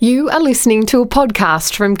You are listening to a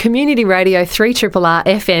podcast from Community Radio 3RRR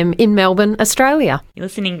FM in Melbourne, Australia. You're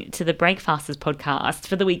listening to the Breakfasters podcast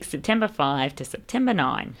for the week September 5 to September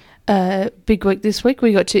 9. Big week this week.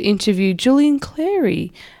 We got to interview Julian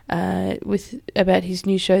Clary about his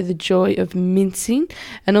new show, The Joy of Mincing.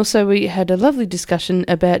 And also we had a lovely discussion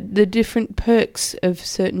about the different perks of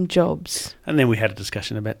certain jobs. And then we had a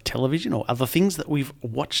discussion about television or other things that we've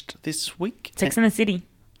watched this week. Sex and the City.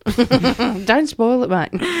 Don't spoil it, mate.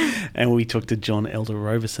 And we talked to John Elder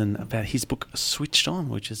Roberson about his book Switched On,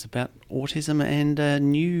 which is about autism and a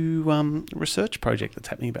new research project that's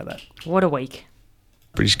happening about that. What a week.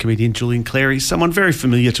 British comedian Julian Clary, someone very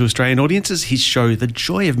familiar to Australian audiences. His show, The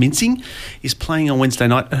Joy of Mincing, is playing on Wednesday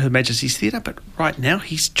night at Her Majesty's Theatre, but right now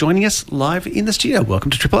he's joining us live in the studio. Welcome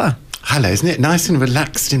to Triple R. Hello, isn't it nice and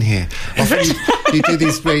relaxed in here? Often you do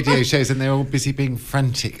these radio shows and they're all busy being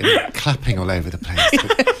frantic and clapping all over the place.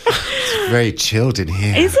 But it's very chilled in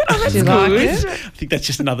here. Is it? Oh, that's good. I think that's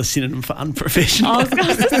just another synonym for unprofessional. I was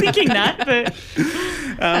just thinking that, but...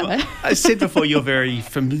 I said before you're very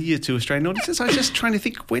familiar to Australian audiences. I was just trying to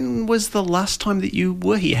think, when was the last time that you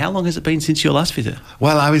were here? How long has it been since your last visit?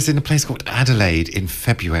 Well, I was in a place called Adelaide in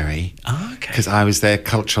February. Oh, okay. Because I was their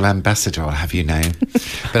cultural ambassador, I'll have you know.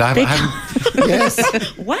 But I haven't... Yes.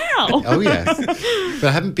 Wow. Oh, yes. But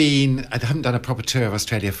I haven't done a proper tour of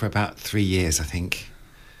Australia for about 3 years, I think.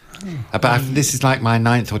 This is like my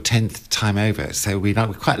 9th or 10th time over, so we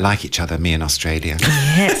quite like each other, me and Australia.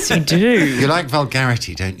 Yes, we do. You like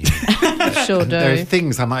vulgarity, don't you? Sure do. There are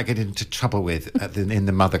things I might get into trouble with in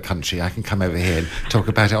the mother country. I can come over here and talk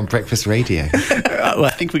about it on breakfast radio. Well,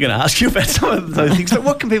 I think we're going to ask you about some of those things. But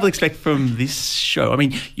what can people expect from this show? I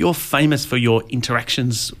mean, you're famous for your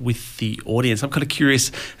interactions with the audience. I'm kind of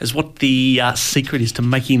curious as what the secret is to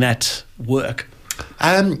making that work.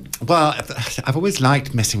 Well, I've always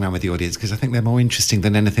liked messing around with the audience because I think they're more interesting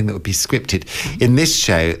than anything that would be scripted. In this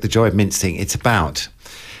show, The Joy of Mincing, it's about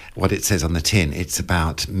what it says on the tin. It's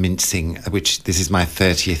about mincing, which this is my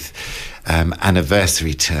 30th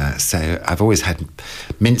anniversary tour. So I've always had...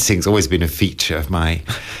 Mincing's always been a feature of my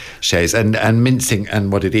shows. And mincing,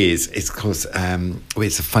 and what it is, of course,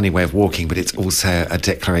 it's a funny way of walking, but it's also a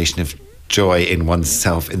declaration of joy in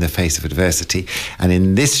oneself in the face of adversity. And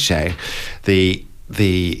in this show,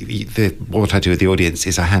 what I do with the audience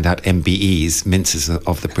is I hand out MBEs, Minces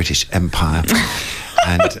of the British Empire,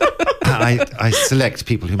 and I select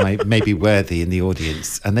people who may be worthy in the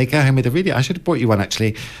audience, and they go home with I should have brought you one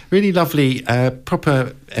actually, really lovely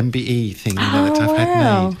proper MBE thing that I've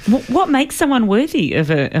had made. What makes someone worthy of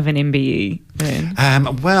an MBE then?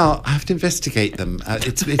 Well, I have to investigate them.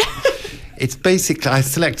 It's basically I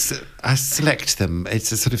select them.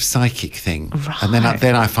 It's a sort of psychic thing, right. And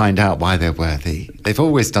then I find out why they're worthy. They've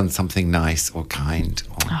always done something nice or kind.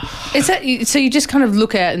 Is that so? You just kind of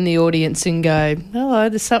look out in the audience and go, "Hello,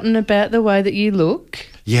 there's something about the way that you look."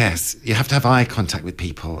 Yes, you have to have eye contact with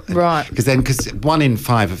people, right? Because 1 in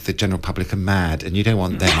 5 of the general public are mad, and you don't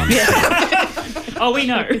want them on stage. Oh, we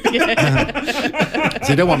know.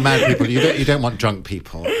 So you don't want mad people, you don't want drunk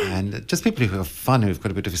people, and just people who are fun, who've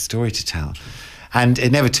got a bit of a story to tell. And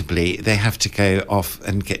inevitably, they have to go off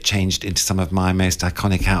and get changed into some of my most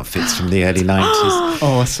iconic outfits from the early 90s.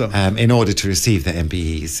 Awesome. In order to receive their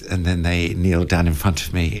MBEs, and then they kneel down in front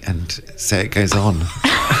of me, and so it goes on.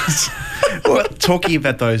 Well, talking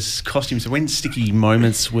about those costumes, when Sticky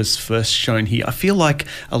Moments was first shown here, I feel like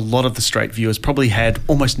a lot of the straight viewers probably had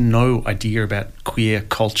almost no idea about queer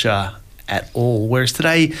culture at all, whereas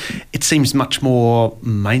today it seems much more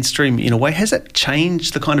mainstream in a way. Has that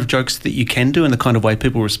changed the kind of jokes that you can do and the kind of way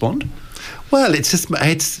people respond? Well,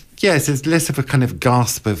 there's less of a kind of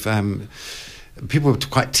gasp of... people are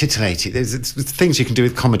quite tittillated. There's things you can do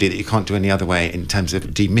with comedy that you can't do any other way in terms of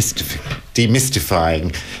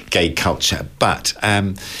demystifying gay culture. But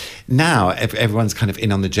now everyone's kind of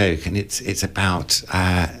in on the joke, and it's about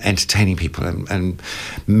entertaining people and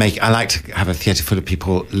I like to have a theatre full of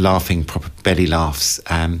people laughing, proper belly laughs,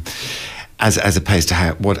 as opposed to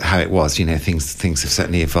how it was. You know, things have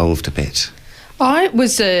certainly evolved a bit. I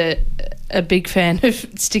was a big fan of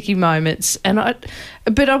Sticky Moments,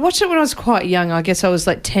 but I watched it when I was quite young. I guess I was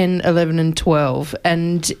like 10, 11 and 12,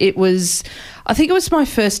 and I think it was my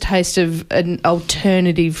first taste of an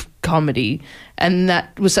alternative comedy, and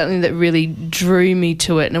that was something that really drew me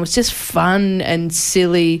to it, and it was just fun and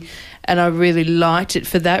silly, and I really liked it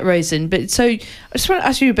for that reason. But so I just want to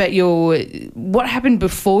ask you about what happened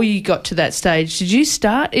before you got to that stage. Did you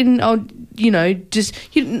start in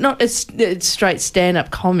not a straight stand-up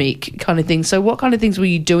comic kind of thing? So what kind of things were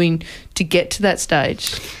you doing to get to that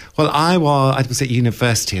stage? Well, I was at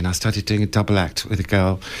university and I started doing a double act with a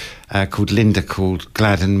girl called Linda, called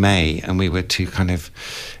Glad and May, and we were two kind of,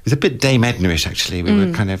 it was a bit Dame Edna-ish actually. We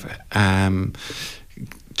were kind of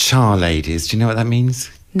char ladies. Do you know what that means?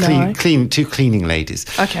 No. Two cleaning ladies.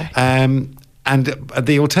 Okay. And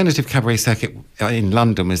the alternative cabaret circuit in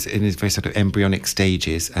London was in its very sort of embryonic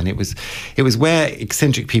stages, and it was where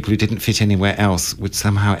eccentric people who didn't fit anywhere else would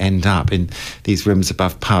somehow end up in these rooms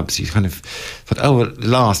above pubs. You kind of thought, oh, at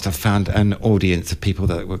last I've found an audience of people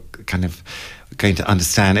that were kind of going to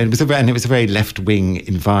understand. And it was a very left-wing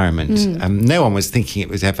environment. No one was thinking it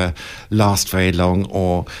would ever last very long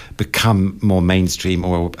or become more mainstream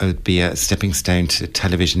or be a stepping stone to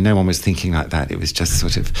television. No one was thinking like that. It was just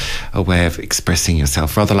sort of a way of expressing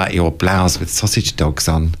yourself, rather like your blouse with sausage dogs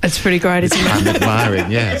on. It's pretty great, isn't it? I'm admiring,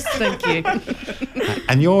 yes. Thank you.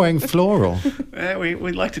 And you're wearing floral.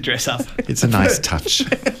 We like to dress up. It's a nice touch.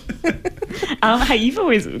 Hey, you've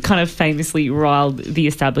always kind of famously riled the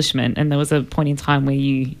establishment, and there was a point in time where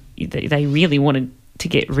they really wanted to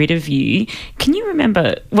get rid of you. Can you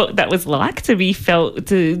remember what that was like to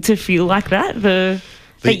feel like that?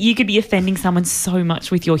 That you could be offending someone so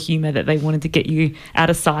much with your humour that they wanted to get you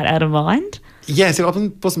out of sight, out of mind? Yes, it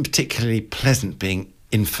wasn't particularly pleasant being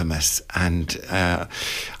infamous, and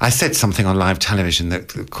I said something on live television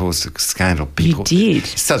that caused a scandal. You did?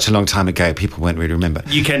 Such a long time ago, people won't really remember.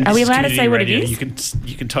 You can. Are we allowed to say what it is? You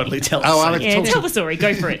can totally tell. Oh, tell the story.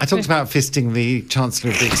 Go for it. I talked about fisting the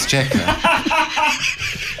Chancellor of the Exchequer.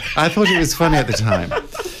 I thought it was funny at the time.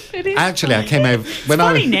 Actually, I came over when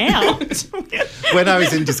when I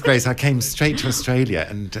was in disgrace. I came straight to Australia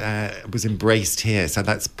and was embraced here. So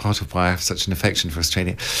that's part of why I have such an affection for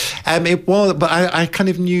Australia. It was, but I kind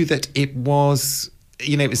of knew that it was,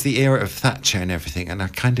 it was the era of Thatcher and everything, and I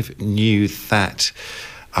kind of knew that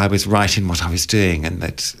I was right in what I was doing, and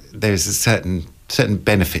that there's a certain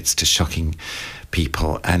benefits to shocking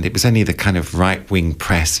people, and it was only the kind of right-wing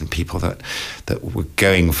press and people that were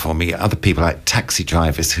going for me. Other people like taxi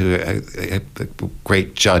drivers who are a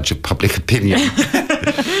great judge of public opinion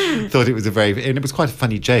thought it was and it was quite a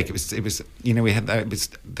funny joke. It was the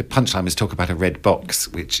punchline was talk about a red box,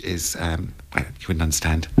 which is you wouldn't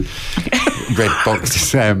understand. Red box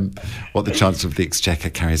is what the Chancellor of the Exchequer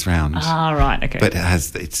carries round. Ah, right, okay. But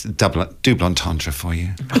it's double entendre for you,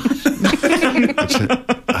 which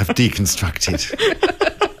I've deconstructed.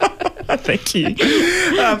 Thank you.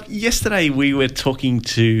 Yesterday we were talking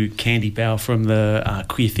to Candy Bow from the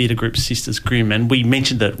queer theatre group Sisters Grimm, and we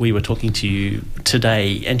mentioned that we were talking to you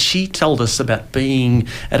today, and she told us about being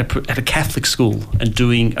at a Catholic school and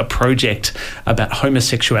doing a project about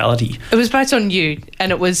homosexuality. It was based on you,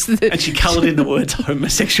 and it was... and she coloured in the words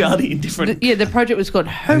homosexuality in different... the project was called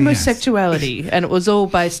Homosexuality, and it was all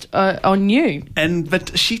based on you.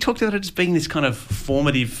 But she talked about it as being this kind of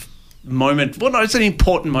formative moment. Well, no, it's an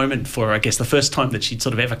important moment for her, I guess, the first time that she'd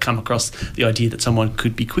sort of ever come across the idea that someone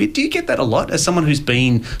could be queer. Do you get that a lot as someone who's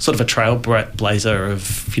been sort of a trailblazer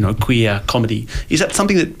of, queer comedy? Is that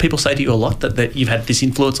something that people say to you a lot, that you've had this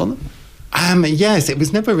influence on them? Yes, it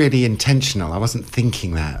was never really intentional. I wasn't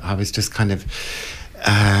thinking that. I was just kind of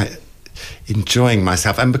enjoying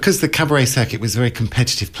myself. And because the cabaret circuit was a very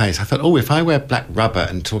competitive place, I thought, if I wear black rubber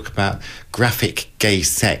and talk about graphic gay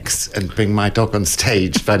sex and bring my dog on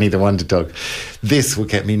stage, Fanny the Wonder Dog, this will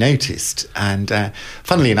get me noticed. And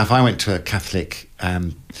funnily enough, I went to a Catholic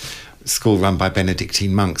school run by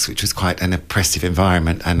Benedictine monks, which was quite an oppressive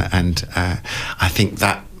environment. And I think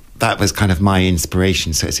that was kind of my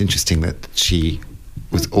inspiration. So it's interesting that she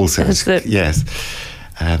was also... Yes,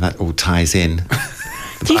 that all ties in.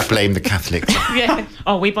 I blame the Catholics. Yeah.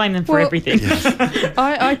 Oh, we blame them for everything. Yes.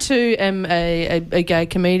 I too am a gay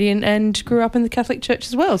comedian and grew up in the Catholic Church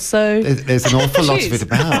as well. So there's an awful lot of it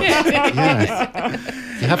about.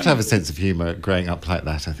 Yes. You have to have a sense of humour growing up like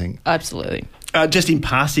that, I think. Absolutely. Just in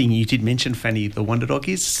passing, you did mention Fanny the Wonder Dog.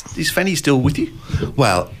 Is Fanny still with you?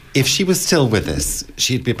 Well, if she was still with us,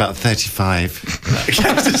 she'd be about 35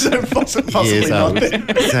 possibly years old.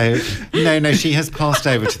 Not. So, no, she has passed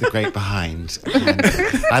over to the great behind. And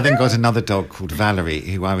I then got another dog called Valerie,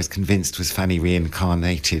 who I was convinced was Fanny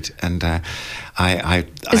reincarnated. And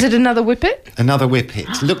Is it another Whippet? Another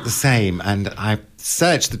Whippet. Looked the same. And I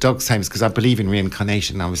searched the dog's names because I believe in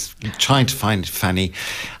reincarnation. I was trying to find Fanny,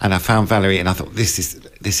 and I found Valerie, and I thought, this is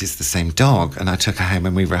the same dog. And I took her home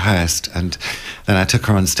and we rehearsed, and then I took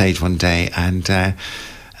her on stage one day, and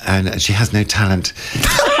she has no talent.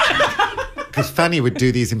 Because Fanny would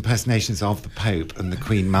do these impersonations of the Pope and the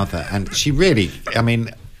Queen Mother, and she really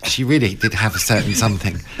did have a certain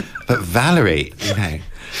something. But Valerie,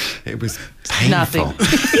 it was painful. Nothing.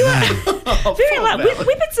 Very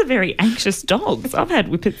Whippets are very anxious dogs. I've had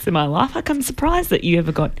Whippets in my life. I'm surprised that you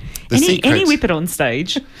ever got any Whippet on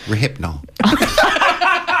stage. Rohypnol.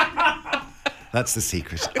 That's the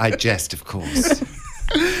secret. I jest, of course.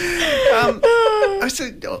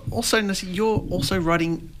 Also, Nancy, you're also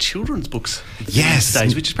writing children's books Yes. these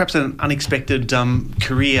days, which is perhaps an unexpected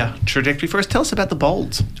career trajectory for us. Tell us about The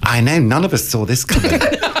Bolds. I know, none of us saw this coming.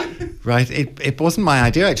 Right? It wasn't my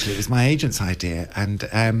idea, actually. It was my agent's idea. And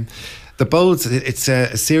The Bolds, it's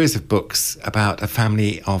a series of books about a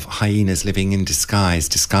family of hyenas living in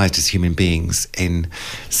disguised as human beings in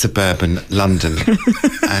suburban London.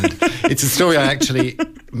 And it's a story I actually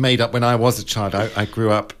made up when I was a child. I grew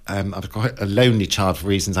up, I was quite a lonely child for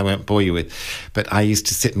reasons I won't bore you with, but I used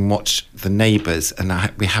to sit and watch The Neighbours, and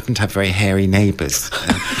we happened to have very hairy neighbours.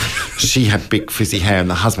 She had big frizzy hair and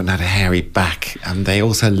the husband had a hairy back, and they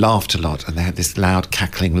also laughed a lot, and they had this loud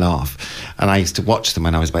cackling laugh. And I used to watch them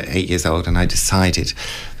when I was about 8 years old, and I decided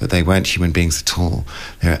that they weren't human beings at all.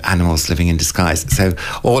 They were animals living in disguise. So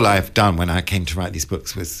all I've done when I came to write these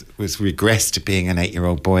books was regress to being an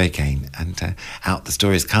 8-year-old boy again, and out the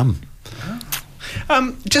stories come.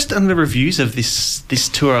 Just on the reviews of this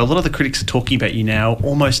tour, a lot of the critics are talking about you now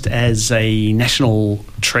almost as a national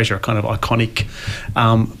treasure, kind of iconic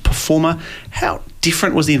performer. How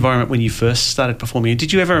different was the environment when you first started performing?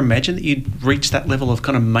 Did you ever imagine that you'd reach that level of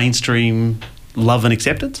kind of mainstream love and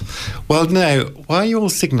acceptance? Well, no. Why are you all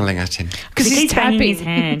signalling at him? Because he's tapping his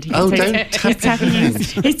hand. Don't tap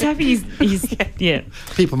He's tapping his yeah.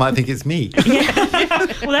 People might think it's me.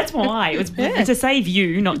 Well, that's why. It was to save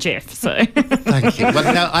you, not Jeff. So Thank you.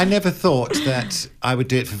 Well, no, I never thought that I would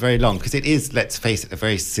do it for very long, because it is, let's face it, a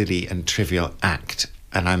very silly and trivial act,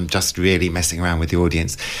 and I'm just really messing around with the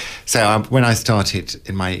audience. So when I started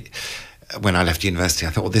when I left university, I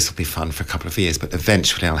thought, well, this will be fun for a couple of years, but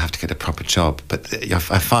eventually I'll have to get a proper job. But I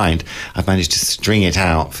find I've managed to string it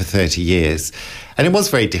out for 30 years. And it was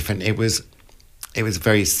very different. It was a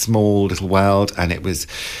very small little world, and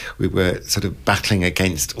we were sort of battling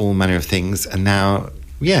against all manner of things. And now,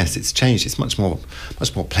 yes, it's changed. It's much more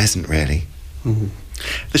pleasant, really. Mm-hmm.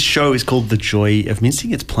 The show is called The Joy of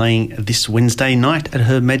Mincing. It's playing this Wednesday night at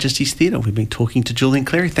Her Majesty's Theatre. We've been talking to Julian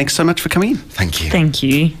Cleary. Thanks so much for coming in. Thank you. thank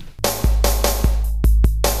you.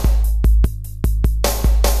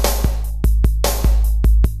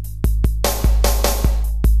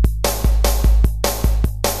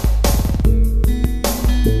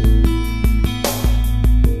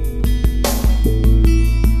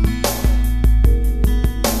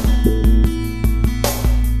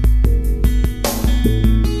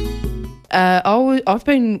 I've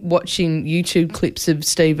been watching YouTube clips of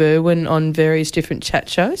Steve Irwin on various different chat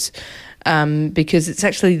shows because it's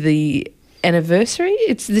actually the anniversary.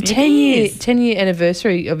 It's the 10-year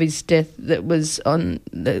anniversary of his death that was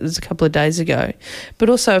a couple of days ago. But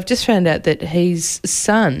also I've just found out that his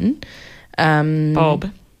son...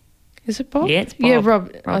 Bob. Is it Bob? Yeah, it's Bob. Yeah,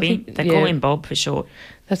 Rob. Robbie. They call him Bob for short.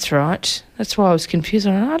 That's right. That's why I was confused.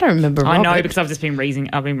 I don't remember Robert. I know, because I've just been reading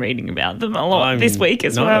about them a lot this week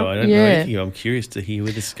as well. No, I don't know anything. I'm curious to hear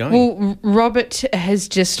where this is going. Well, Robert has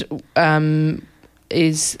just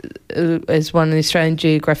is one of the Australian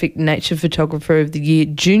Geographic Nature Photographer of the Year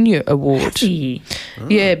Junior Award.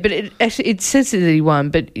 Yeah, but it says that he won,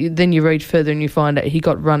 but then you read further and you find out he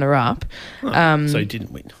got runner-up. So he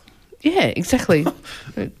didn't win. Yeah, exactly.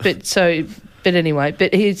 But anyway,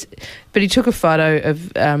 he took a photo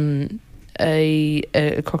of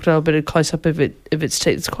a crocodile, but a close up of its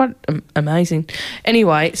teeth. It's quite amazing.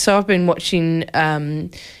 Anyway, so I've been watching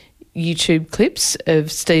YouTube clips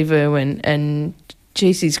of Steve Irwin, and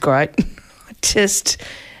geez, he's great. Just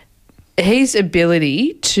his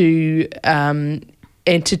ability to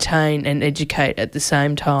entertain and educate at the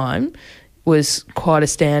same time was quite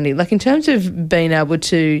astounding. Like, in terms of being able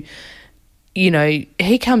to,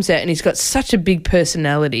 he comes out and he's got such a big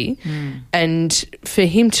personality, and for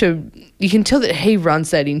him to, you can tell that he runs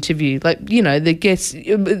that interview. Like,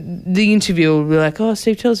 the interviewer will be like, "Oh,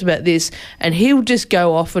 Steve, tell us about this," and he'll just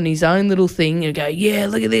go off on his own little thing and go, "Yeah,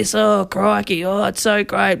 look at this. Oh, crikey. Oh, it's so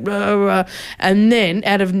great." Blah, blah. And then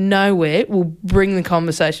out of nowhere, we'll bring the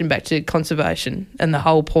conversation back to conservation and the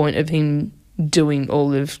whole point of him doing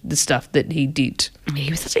all of the stuff that he did.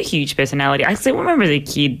 He was such a huge personality. I still remember as a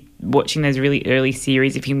kid watching those really early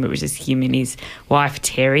series of him. It was just him and his wife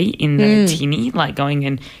Terry in the tinny, like going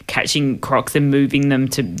and catching crocs and moving them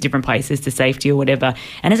to different places to safety or whatever.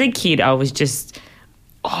 And as a kid, I was just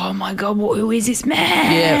oh my God, who is this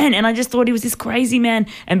man? And I just thought he was this crazy man,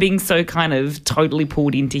 and being so kind of totally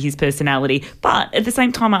pulled into his personality. But at the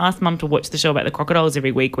same time, I asked Mum to watch the show about the crocodiles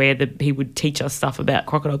every week, where he would teach us stuff about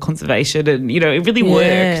crocodile conservation, and, it really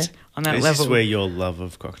worked on that Is level. this where your love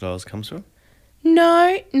of crocodiles comes from?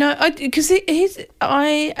 No, because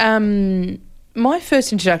my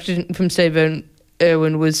first introduction from Steve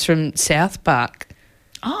Irwin was from South Park.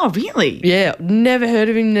 Oh, really? Yeah, never heard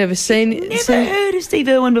of him, never seen. Never heard of Steve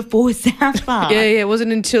Irwin before South Park. Yeah, it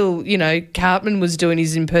wasn't until Cartman was doing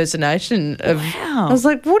his impersonation of. Wow. I was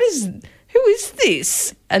like, who is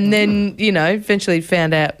this? And then eventually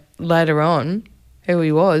found out later on who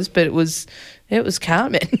he was, but it was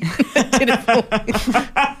Cartman. Did it for me.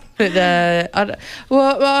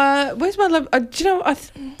 But where's my love? I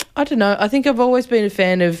don't know. I think I've always been a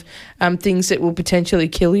fan of things that will potentially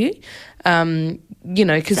kill you.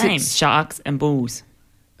 Because Same. it's Sharks and bulls.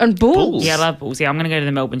 and bulls. Yeah, I love bulls. Yeah, I'm going to go to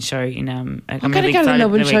the Melbourne show in. I'm going to go to the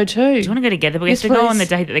Melbourne show too. Do you want to go together? We Yes, have to go on please.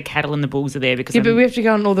 the day that the cattle and the bulls are there because Yeah, but we have to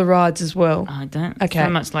go on all the rides as well. I don't Okay. so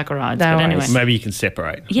much like a ride. No but anyway, worries. Maybe you can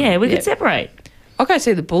separate. yeah, we Yeah. could separate. I'll go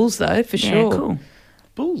see the bulls though, for Yeah, sure. cool.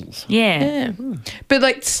 Bulls. Yeah, Yeah, but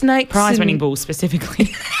like snakes, prize-winning and- bulls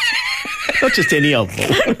specifically. Not just any old bull.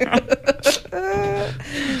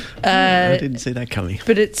 I didn't see that coming.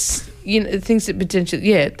 But it's things that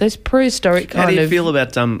potentially those prehistoric How kind do you of feel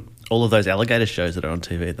about all of those alligator shows that are on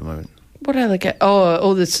TV at the moment? what alligator? Oh,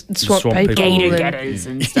 all the swamp swamp people, people. Gator and- getters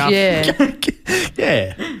and stuff.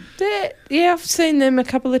 Yeah, Yeah. I've seen them a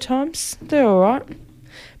couple of times. They're all right.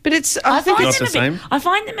 But it's I think Not it's the same? I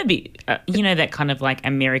find them a bit, that kind of like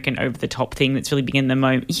American over the top thing that's really big in the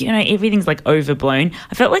moment. Everything's like overblown.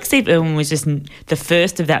 I felt like Steve Irwin was just the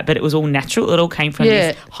first of that, but it was all natural. It all came from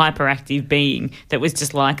Yeah. this hyperactive being that was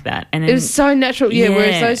just like that. And then, it was so natural. Yeah, Yeah.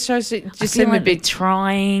 whereas those shows that I just feel seem like a bit. they're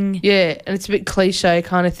trying. Yeah, and it's a bit cliche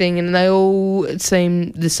kind of thing, and they all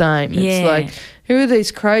seem the same. It's Yeah. like, who are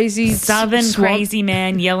these crazy Southern swamp- crazy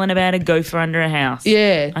man yelling about a gopher under a house.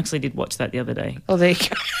 Yeah. I actually did watch that the other day. Oh, there you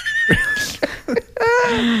go.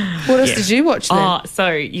 What else did you watch then? Oh, so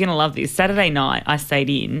you're gonna love this. Saturday night, I stayed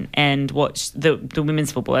in and watched the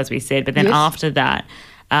women's football, as we said. But then Yes. after that,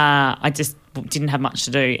 I just didn't have much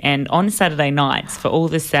to do. And on Saturday nights, for all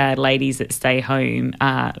the sad ladies that stay home,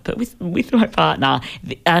 but with my partner,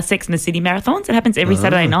 Sex and the City marathons. It happens every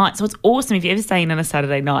Saturday night, so it's awesome. If you ever stay in on a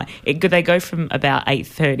Saturday night, they go from about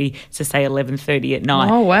 8:30 to say 11:30 at night.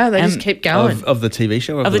 Oh, wow, they just keep going. Of the TV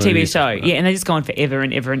show? Or Of the TV movie? show, yeah, and they just go on forever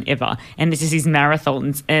and ever and ever. And it's just these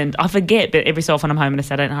marathons. And I forget, but every so often I'm home on a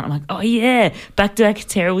Saturday night, I'm like, oh yeah, back to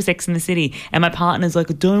terrible Sex in the City. And my partner's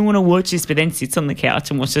like, I don't want to watch this, but then sits on the couch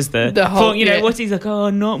and watches the whole- watch. He's like, oh,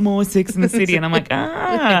 not more Sex in the City. And I'm like,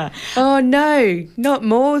 Oh, no, not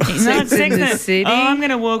more not Sex in Sex the in- City. Oh, I'm going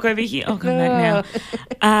to walk over here. Oh, come back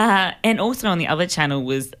now. And also on the other channel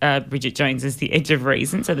was Bridget Jones's The Edge of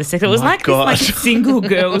Reason. So it was My like gosh. this single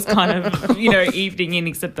girls kind of evening in,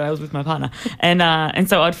 except that I was with my partner. And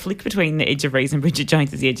so I'd flick between The Edge of Reason, Bridget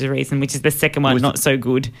Jones's The Edge of Reason, which is the second one, not so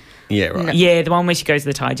good. Yeah, right. Yeah, the one where she goes to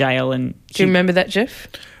the Thai jail and Do you remember that, Jeff?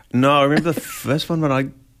 No, I remember the first one,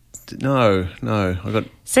 but no, I got...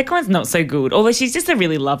 second one's not so good, although she's just a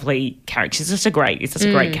really lovely character. She's such a great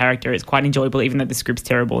character. It's quite enjoyable, even though the script's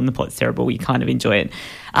terrible and the plot's terrible. You kind of enjoy it.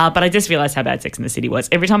 But I just realised how bad Sex and the City was.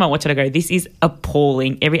 Every time I watch it, I go, this is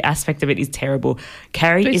appalling. Every aspect of it is terrible.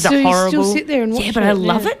 Carrie But is so a you horrible... still sit there and watch yeah, but I it,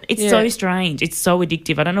 love yeah. it. It's Yeah. so strange. It's so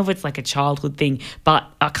addictive. I don't know if it's like a childhood thing, but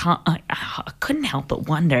I couldn't help but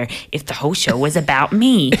wonder if the whole show was about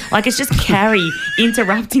me. Like, it's just Carrie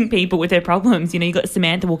interrupting people with their problems. You got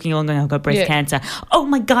Samantha walking along going, I've got breast Yeah. cancer. Oh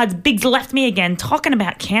my God, Biggs left me again talking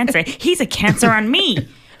about cancer. He's a cancer on me.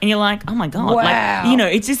 And you're like, oh my God. Wow.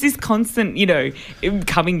 Like, it's just this constant,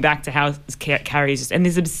 coming back to how Carrie is just, and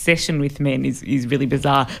this obsession with men is really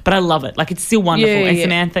bizarre. But I love it. Like, it's still wonderful. Yeah, and yeah.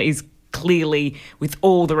 Samantha is clearly, with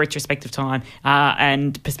all the retrospective time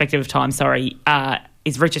and perspective of time,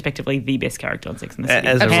 is retrospectively the best character on Sex and the City.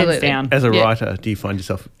 As a- Hands Absolutely. down. As a Yeah. writer, do you find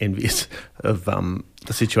yourself envious of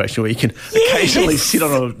the situation where you can occasionally sit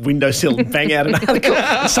on a windowsill and bang out an article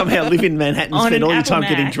and somehow live in Manhattan and On spend an all your Apple time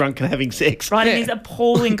getting Mac. drunk and having sex? Right, in these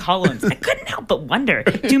appalling columns. I couldn't help but wonder,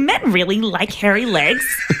 do men really like hairy legs?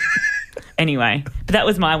 Anyway, but that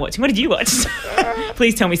was my watching. What did you watch?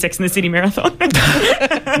 Please tell me Sex and the City marathon.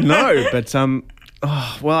 No, but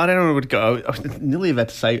well, I don't know where to go. I was nearly about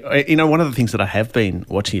to say, one of the things that I have been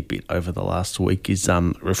watching a bit over the last week is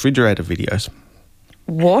refrigerator videos.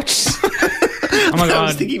 What? Oh my I was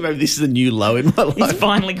God. thinking maybe this is a new low in my He's life.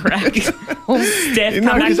 finally cracked. Steph, No,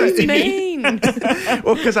 come back because to I- Sydney. mean?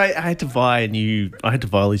 Well, because I had to buy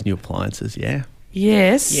all these new appliances. Yeah.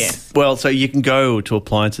 Yes. Yes. Well, so you can go to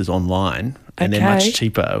appliances online and they're much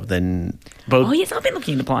cheaper than... Well, Oh, yes, I've been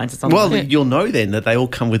looking at appliances online. well, you'll know then that they all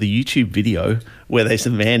come with a YouTube video where there's a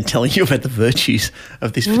man telling you about the virtues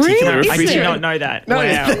of this particular Really? I refrigerator. did not know that. No,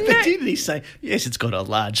 Wow. they did. He's saying, yes, it's got a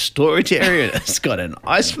large storage area. It's got an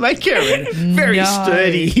ice maker and very No.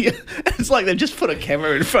 sturdy. It's like they've just put a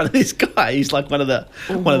camera in front of this guy. He's like one of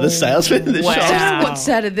the salesmen in the Wow. I don't shop. know what's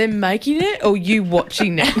sadder, them making it or you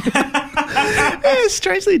watching it? Yeah, it's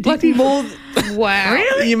strangely Like addictive. more. Wow.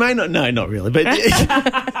 Really? You may not. No, not really. But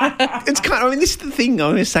it's kind of. I mean, this is the thing.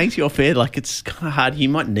 I was saying to you off air. Like, it's kind of hard. You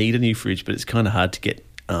might need a new fridge, but it's kind of hard to get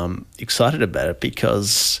excited about it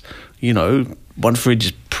because one fridge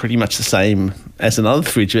is pretty much the same as another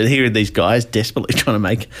fridge. But here are these guys desperately trying to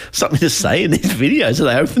make something to say in these videos. So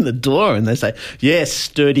they open the door and they say, "Yes,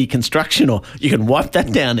 sturdy construction," or "You can wipe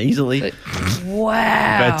that down easily."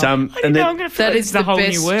 Wow. But I and don't know, I'm then, going to feel That it's is the the whole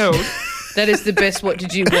best. new world That is the best. What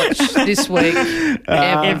did you watch this week? Ever.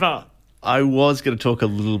 ever. I was going to talk a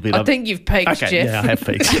little bit. I think you've peaked, Okay, Jeff. yeah, I have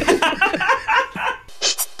peaked.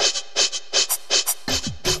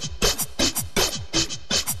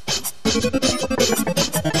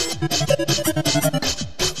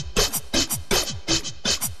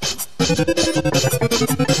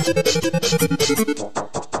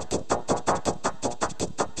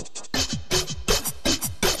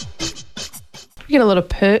 You get a lot of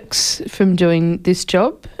perks from doing this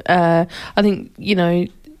job. I think,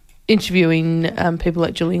 interviewing people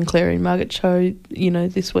like Julian Clary and Margaret Cho,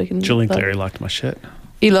 this week. And Julian Clary liked my shirt.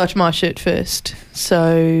 He liked my shirt first.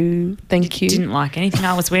 So thank you. Didn't like anything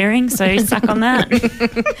I was wearing, so suck on that.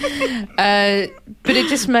 But it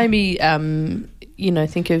just made me,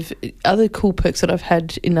 think of other cool perks that I've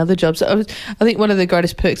had in other jobs. I think one of the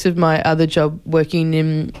greatest perks of my other job working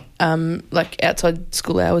in outside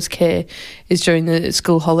school hours care is during the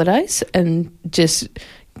school holidays and just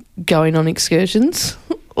going on excursions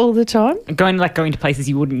all the time. Going to places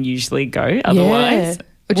you wouldn't usually go otherwise. Yeah.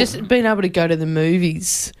 Or just being able to go to the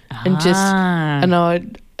movies and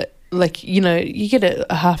you get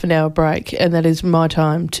a half an hour break and that is my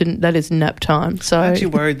time that is nap time. So Aren't you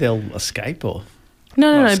worried they'll escape or?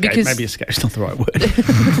 no, Not escape, because maybe escape's not the right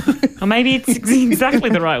word. Or maybe it's exactly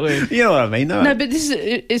the right word. You know what I mean? no, but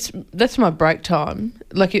that's my break time.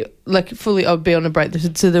 Fully, I'd be on a break.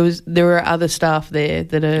 So there are other staff there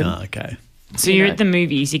that are. Oh, okay. So you're at the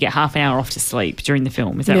movies, you get half an hour off to sleep during the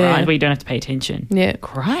film, is that Yeah. right? Where you don't have to pay attention. Yeah.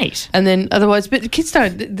 Great. And then otherwise, but the kids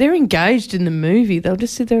they're engaged in the movie. They'll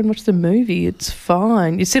just sit there and watch the movie. It's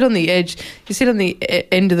fine. You sit on the edge, you sit on the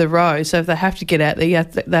end of the row. So if they have to get out there,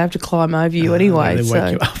 they have to climb over you anyway. They so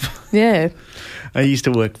wake you up. yeah. I used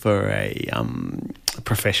to work for a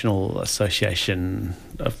professional association.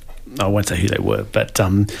 I won't say who they were, but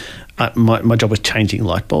my job was changing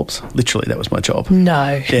light bulbs. Literally, that was my job.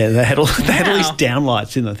 No. Yeah, they had all these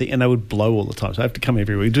downlights in the thing, and they would blow all the time. So I have to come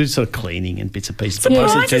every week, do sort of cleaning and bits and pieces.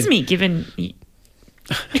 Surprises me, given...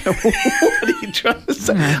 What are you trying to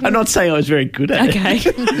say? I'm not saying I was very good at it.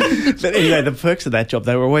 Okay. But anyway, the perks of that job,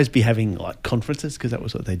 they would always be having like conferences because that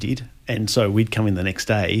was what they did. And so we'd come in the next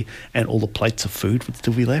day and all the plates of food would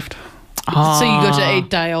still be left. So you got to eat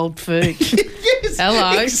day-old food. Yes.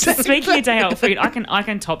 Hello. Speaking of day-old food, I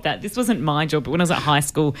can top that. This wasn't my job, but when I was at high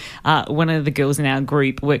school, one of the girls in our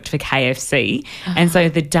group worked for KFC, and so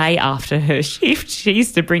the day after her shift, she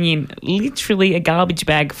used to bring in literally a garbage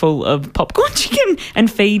bag full of popcorn chicken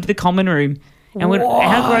and feed the common room. And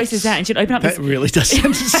how gross is that? And she'd open up That really does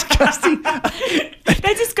sound disgusting.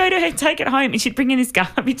 They just go to her, take it home, and she'd bring in this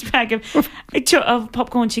garbage bag of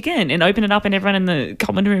popcorn chicken and open it up, and everyone in the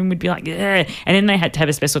common room would be like, ugh. And then they had to have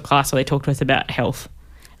a special class where they talked to us about health.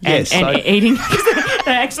 Yes, and so- eating.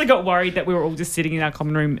 They actually got worried that we were all just sitting in our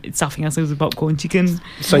common room stuffing ourselves with popcorn chicken.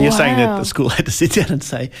 So you're saying that Wow. the school had to sit down and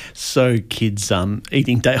say, so kids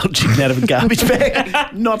eating day-old chicken out of a garbage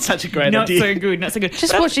bag? Not such a great Not idea. so good, not so good.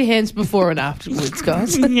 Just wash your hands before and afterwards,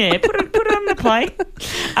 guys. Yeah, put it on the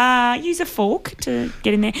plate. Use a fork to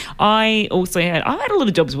get in there. I had a lot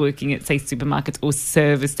of jobs working at, say, supermarkets or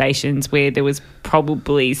service stations where there was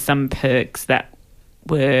probably some perks that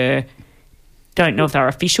were, don't know if they're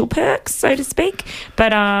official perks, so to speak,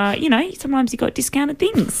 but sometimes you got discounted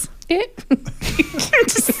things. Yeah.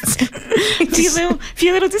 Just a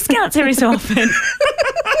few little discounts every so often.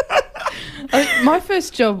 My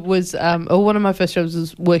first job was, or one of my first jobs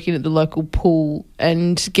was working at the local pool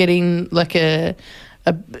and getting like any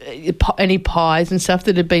pies and stuff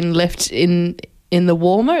that had been left in the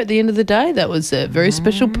warmer at the end of the day. That was a very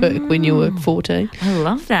special perk when you were 14. I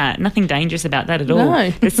love that. Nothing dangerous about that at all. No.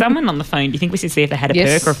 There's someone on the phone. Do you think we should see if they had a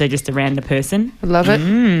Yes. perk or if they're just a random person? I love it.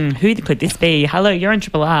 Who could this be? Hello, you're on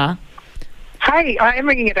Triple R. Hey, I am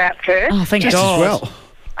ringing about Perth. Oh, thank Just God. as well.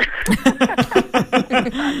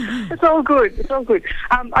 It's all good. It's all good.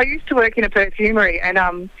 I used to work in a perfumery,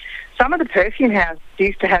 and some of the perfume houses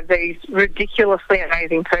used to have these ridiculously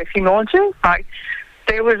amazing perfume launches. Like,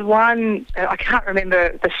 there was one, I can't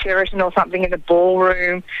remember, the Sheraton or something in the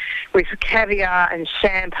ballroom with caviar and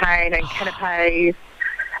champagne and canapes.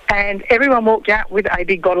 And everyone walked out with a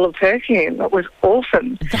big bottle of perfume. It was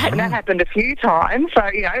awesome. And that happened a few times. So,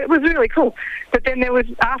 it was really cool. But then there was,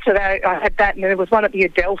 after that, I had that, and there was one at the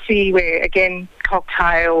Adelphi where, again,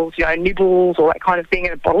 cocktails, nibbles, all that kind of thing,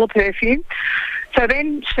 and a bottle of perfume. So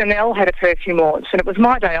then Chanel had a perfume launch, and it was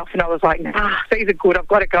my day off, and I was like, nah, these are good, I've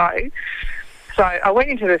got to go. So I went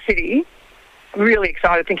into the city, really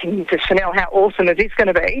excited, thinking to Chanel, how awesome is this going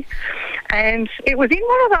to be? And it was in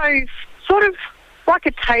one of those sort of like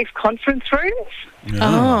a TAFE conference rooms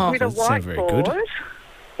with a whiteboard.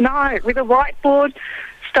 No, with a whiteboard,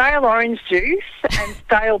 stale orange juice and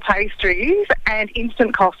stale pastries and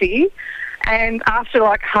instant coffee. And after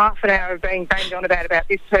like half an hour of being banged on about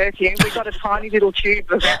this perfume, we got a tiny little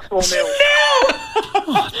tube of about 4 mil.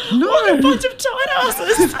 No! What a bunch of tight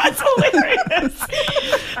asses. That's hilarious.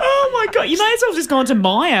 Oh, my God. You may as well have just gone to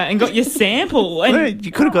Maya and got your sample. And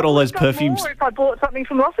You could have got all those perfumes. More if I bought something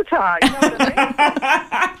from L'Occitane, you know what I mean?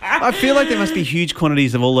 I feel like there must be huge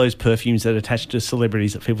quantities of all those perfumes that are attached to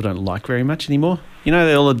celebrities that people don't like very much anymore.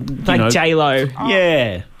 They all like J-Lo.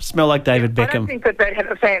 Yeah, smell like David I don't Beckham. think that they'd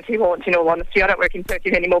have a fancy launch, in all honesty. I don't work in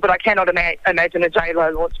perfume anymore, but I cannot imagine a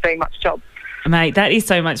J-Lo launch being much job. Mate, that is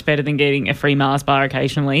so much better than getting a free Mars bar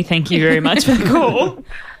occasionally. Thank you very much for the call.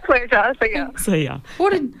 Pleasure. See ya. See ya.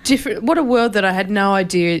 What a world that I had no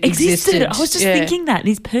idea existed. I was just thinking that,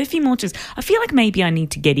 these perfume launches. I feel like maybe I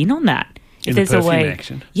need to get in on that. If In there's the a perfume way.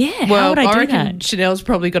 action. Yeah, how Well, would I do reckon that? Chanel's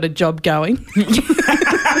probably got a job going.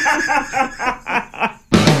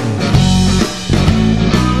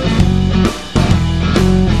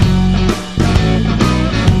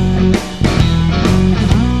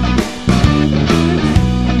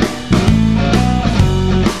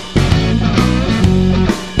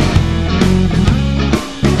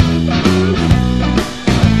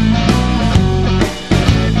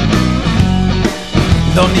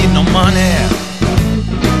 Don't need no money,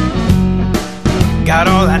 got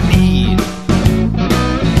all I need.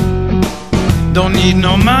 Don't need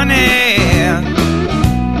no money,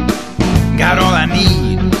 got all I need.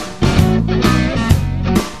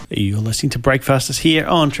 You're listening to Breakfasters here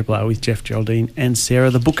on Triple R with Jeff, Geraldine and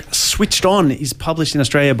Sarah. The book Switched On is published in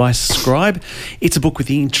Australia by Scribe. It's a book with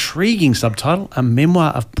the intriguing subtitle, A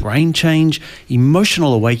Memoir of Brain Change,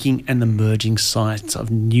 Emotional Awakening and the Emerging Science of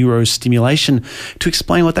Neurostimulation. To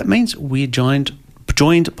explain what that means, we're joined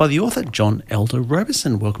by the author, John Elder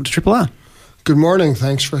Roberson. Welcome to Triple R. Good morning.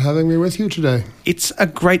 Thanks for having me with you today. It's a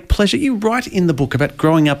great pleasure. You write in the book about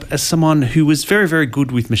growing up as someone who was very, very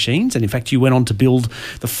good with machines. And in fact, you went on to build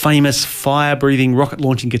the famous fire-breathing,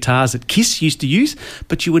 rocket-launching guitars that Kiss used to use,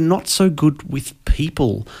 but you were not so good with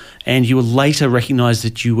people. And you were later recognised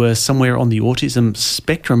that you were somewhere on the autism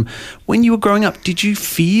spectrum. When you were growing up, did you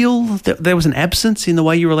feel that there was an absence in the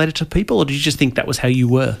way you related to people, or did you just think that was how you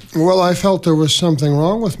were? Well, I felt there was something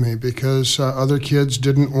wrong with me because other kids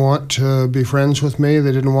didn't want to be friends with me.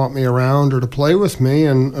 They didn't want me around or to play with me.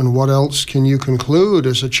 And what else can you conclude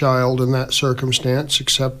as a child in that circumstance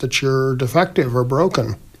except that you're defective or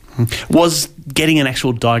broken? Was getting an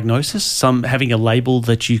actual diagnosis, having a label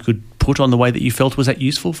that you could put on the way that you felt, was that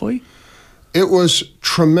useful for you? It was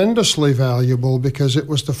tremendously valuable because it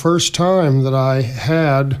was the first time that I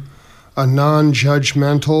had a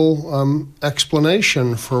non-judgmental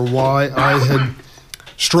explanation for why I had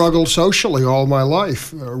struggled socially all my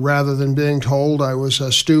life. Rather than being told I was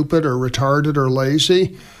stupid or retarded or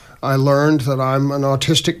lazy, I learned that I'm an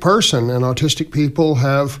autistic person, and autistic people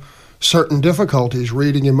have certain difficulties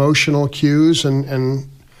reading emotional cues and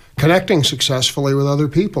connecting successfully with other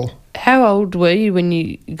people. How old were you when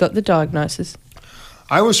you got the diagnosis?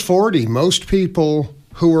 I was 40. Most people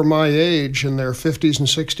who were my age in their 50s and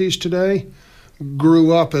 60s today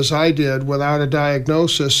grew up as I did without a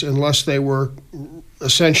diagnosis unless they were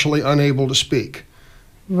essentially unable to speak.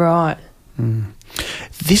 Right.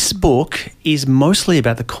 This book is mostly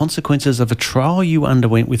about the consequences of a trial you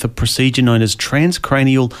underwent with a procedure known as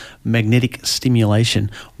transcranial magnetic stimulation.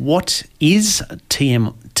 What is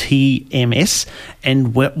TMS,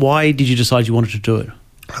 and why did you decide you wanted to do it?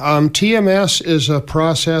 TMS is a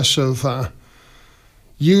process of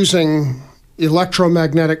using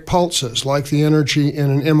electromagnetic pulses, like the energy in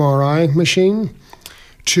an MRI machine,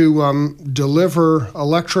 to deliver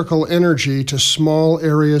electrical energy to small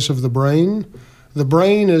areas of the brain the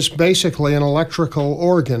brain is basically an electrical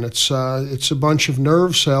organ. It's a bunch of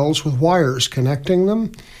nerve cells with wires connecting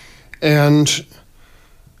them. And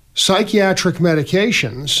psychiatric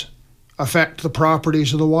medications affect the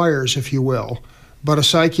properties of the wires, if you will. But a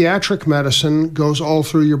psychiatric medicine goes all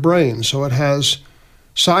through your brain, so it has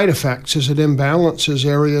side effects as it imbalances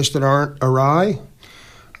areas that aren't awry.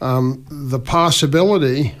 The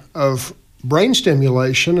possibility of brain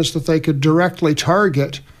stimulation is that they could directly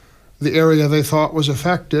target the area they thought was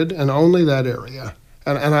affected and only that area.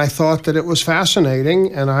 And I thought that it was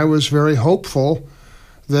fascinating, and I was very hopeful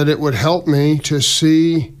that it would help me to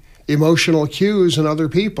see emotional cues in other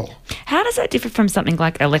people. How does that differ from something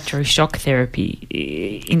like electroshock therapy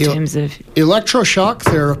in terms of... Electroshock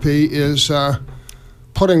therapy is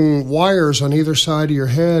putting wires on either side of your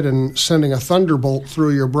head and sending a thunderbolt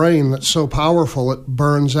through your brain that's so powerful it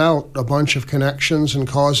burns out a bunch of connections and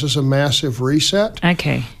causes a massive reset.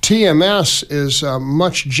 Okay. TMS is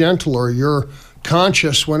much gentler. You're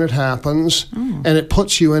conscious when it happens, and it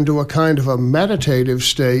puts you into a kind of a meditative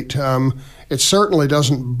state. It certainly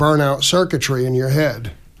doesn't burn out circuitry in your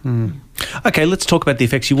head. Okay, let's talk about the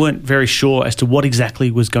effects. You weren't very sure as to what exactly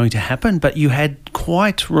was going to happen, but you had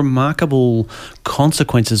quite remarkable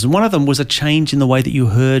consequences. And one of them was a change in the way that you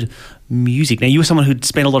heard music. Now, you were someone who'd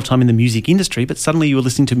spent a lot of time in the music industry, but suddenly you were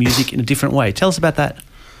listening to music in a different way. Tell us about that.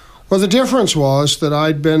 Well, the difference was that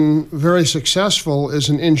I'd been very successful as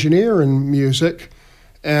an engineer in music,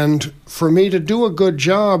 and for me to do a good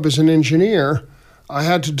job as an engineer, I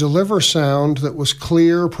had to deliver sound that was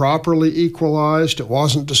clear, properly equalized, it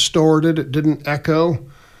wasn't distorted, it didn't echo.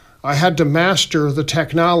 I had to master the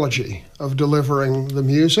technology of delivering the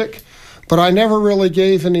music, but I never really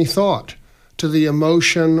gave any thought to the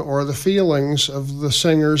emotion or the feelings of the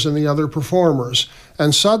singers and the other performers.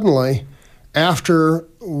 And suddenly, after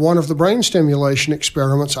one of the brain stimulation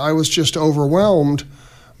experiments, I was just overwhelmed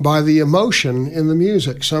by the emotion in the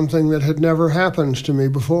music, something that had never happened to me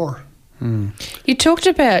before. You talked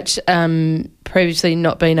about previously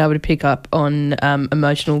not being able to pick up on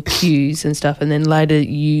emotional cues and stuff, and then later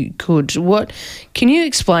you could. Can you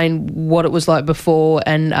explain what it was like before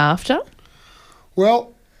and after?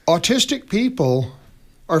 Well, autistic people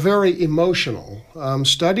are very emotional.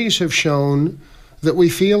 Studies have shown that we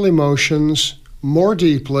feel emotions more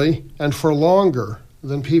deeply and for longer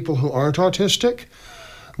than people who aren't autistic,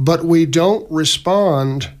 but we don't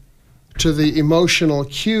respond to the emotional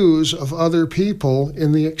cues of other people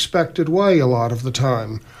in the expected way a lot of the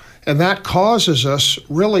time. And that causes us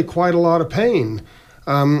really quite a lot of pain.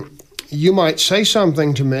 You might say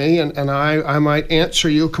something to me, and I might answer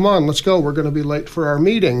you, come on, let's go, we're going to be late for our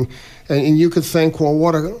meeting. And you could think, well,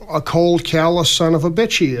 what a cold, callous son of a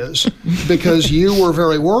bitch he is, because you were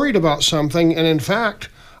very worried about something, and in fact,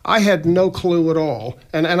 I had no clue at all.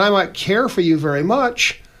 And I might care for you very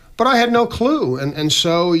much, but I had no clue, and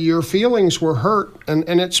so your feelings were hurt,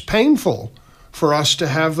 and it's painful for us to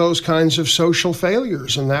have those kinds of social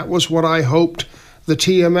failures, and that was what I hoped the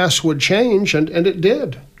TMS would change, and it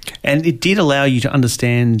did. And it did allow you to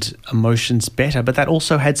understand emotions better, but that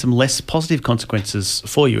also had some less positive consequences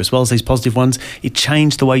for you, as well as these positive ones. It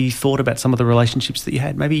changed the way you thought about some of the relationships that you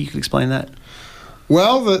had. Maybe you could explain that.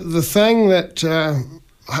 Well, the thing that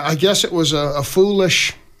I guess it was a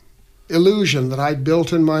foolish illusion that I'd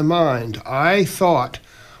built in my mind. I thought,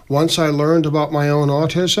 once I learned about my own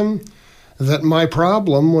autism, that my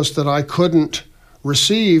problem was that I couldn't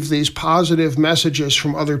receive these positive messages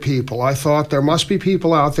from other people. I thought there must be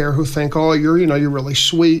people out there who think, oh, you're really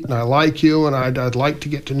sweet, and I like you, and I'd like to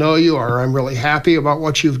get to know you, or I'm really happy about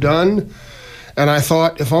what you've done. And I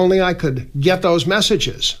thought, if only I could get those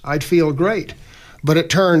messages, I'd feel great. But it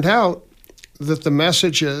turned out that the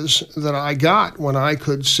messages that I got when I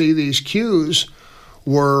could see these cues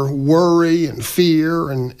were worry and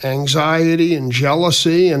fear and anxiety and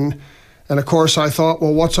jealousy. And of course I thought,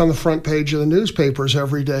 well, what's on the front page of the newspapers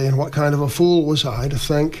every day? And what kind of a fool was I to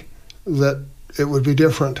think that it would be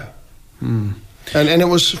different? And it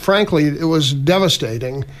was, frankly, it was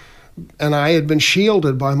devastating. And I had been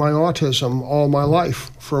shielded by my autism all my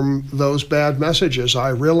life from those bad messages. I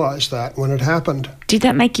realized that when it happened. Did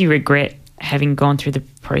that make you regret having gone through the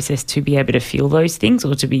process to be able to feel those things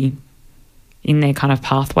or to be in their kind of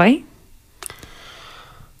pathway?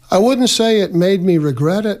 I wouldn't say it made me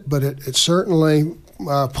regret it, but it certainly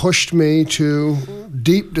pushed me to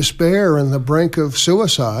deep despair and the brink of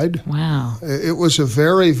suicide. Wow. It was a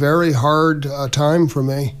very, very hard time for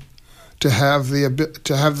me to have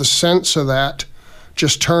the sense of that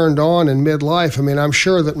just turned on in midlife. I mean, I'm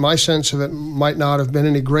sure that my sense of it might not have been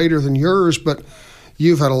any greater than yours, but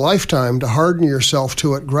you've had a lifetime to harden yourself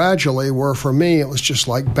to it gradually, where for me it was just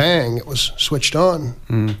like bang, it was switched on.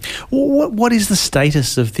 What is the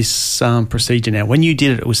status of this procedure now? When you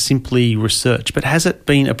did it, it was simply research, but has it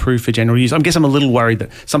been approved for general use? I guess I'm a little worried that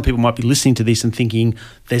some people might be listening to this and thinking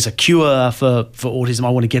there's a cure for autism, I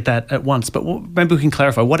want to get that at once. But maybe we can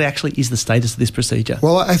clarify, what actually is the status of this procedure?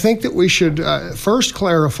 Well, I think that we should first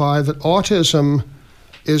clarify that autism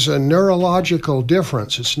is a neurological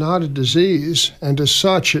difference. It's not a disease, and as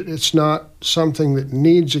such, it's not something that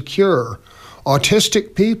needs a cure.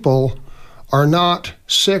 Autistic people are not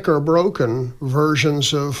sick or broken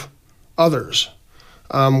versions of others.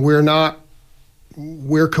 We're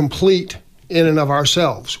complete in and of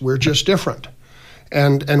ourselves. We're just different.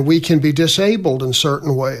 And we can be disabled in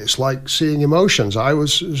certain ways, like seeing emotions. I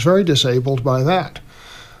was very disabled by that.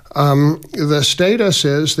 The status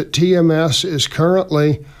is that TMS is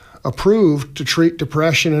currently approved to treat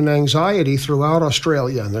depression and anxiety throughout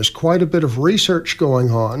Australia. And there's quite a bit of research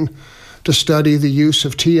going on to study the use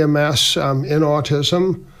of TMS in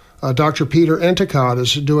autism. Dr. Peter Endicott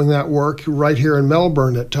is doing that work right here in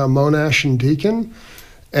Melbourne at Monash and Deakin.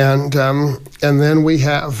 And then we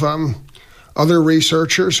have other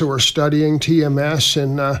researchers who are studying TMS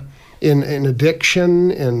in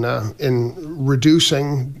addiction, in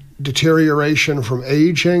reducing deterioration from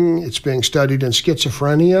aging. It's being studied in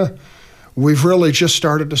schizophrenia. We've really just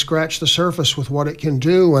started to scratch the surface with what it can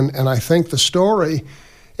do, and I think the story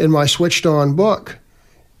in my Switched On book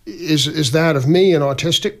is that of me, an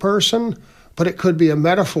autistic person, but it could be a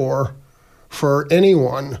metaphor for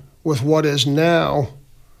anyone with what is now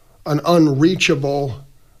an unreachable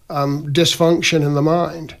dysfunction in the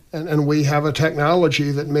mind, and we have a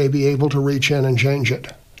technology that may be able to reach in and change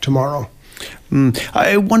it tomorrow.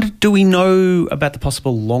 I wonder, do we know about the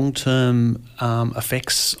possible long-term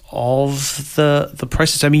effects of the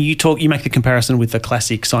process? I mean, you make the comparison with the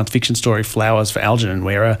classic science fiction story Flowers for Algernon,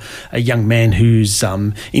 where a young man who's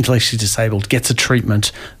intellectually disabled gets a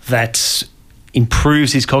treatment that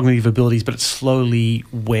improves his cognitive abilities, but it slowly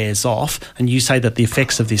wears off. And you say that the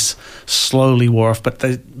effects of this slowly wore off,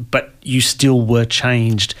 but you still were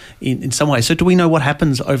changed in some way. So do we know what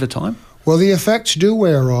happens over time? Well, the effects do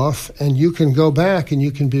wear off, and you can go back and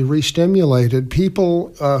you can be re-stimulated. People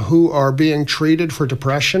who are being treated for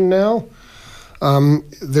depression now,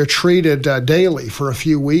 they're treated daily for a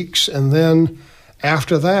few weeks, and then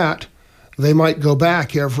after that, they might go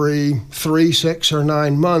back every 3, 6, or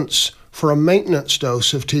 9 months for a maintenance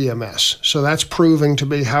dose of TMS. So that's proving to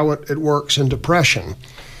be how it works in depression.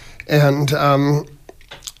 And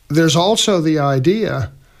there's also the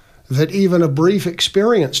idea that even a brief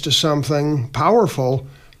experience to something powerful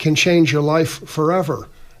can change your life forever.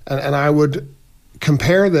 And I would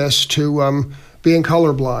compare this to being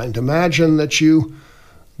colorblind. Imagine that you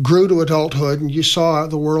grew to adulthood and you saw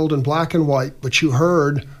the world in black and white, but you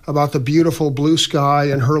heard about the beautiful blue sky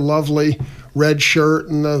and her lovely red shirt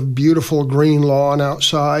and the beautiful green lawn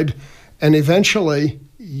outside. And eventually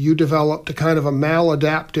you developed a kind of a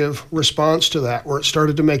maladaptive response to that, where it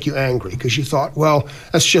started to make you angry because you thought, well,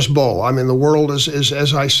 that's just bull. I mean, the world is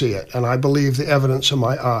as I see it, and I believe the evidence of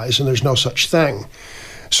my eyes, and there's no such thing.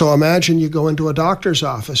 So imagine you go into a doctor's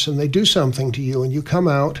office and they do something to you, and you come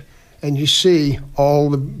out and you see all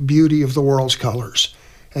the beauty of the world's colors.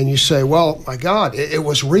 And you say, well, my God, it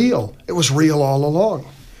was real. It was real all along.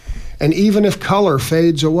 And even if color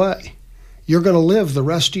fades away, you're going to live the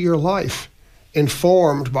rest of your life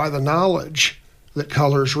informed by the knowledge that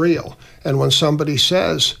color's real. And when somebody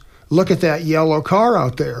says, look at that yellow car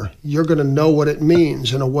out there, you're going to know what it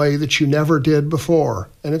means in a way that you never did before.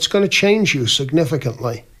 And it's going to change you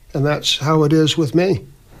significantly. And that's how it is with me.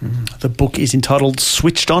 The book is entitled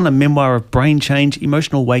Switched On, a memoir of brain change,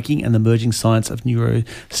 emotional waking and the emerging science of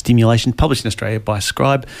neurostimulation, published in Australia by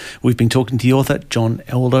Scribe. We've been talking to the author, John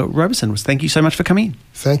Elder Roberson. Thank you so much for coming in.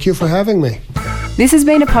 Thank you for having me. This has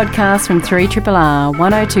been a podcast from 3RRR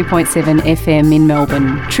 102.7 FM in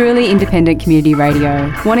Melbourne. Truly independent community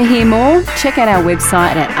radio. Want to hear more? Check out our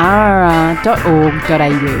website at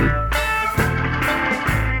rrr.org.au.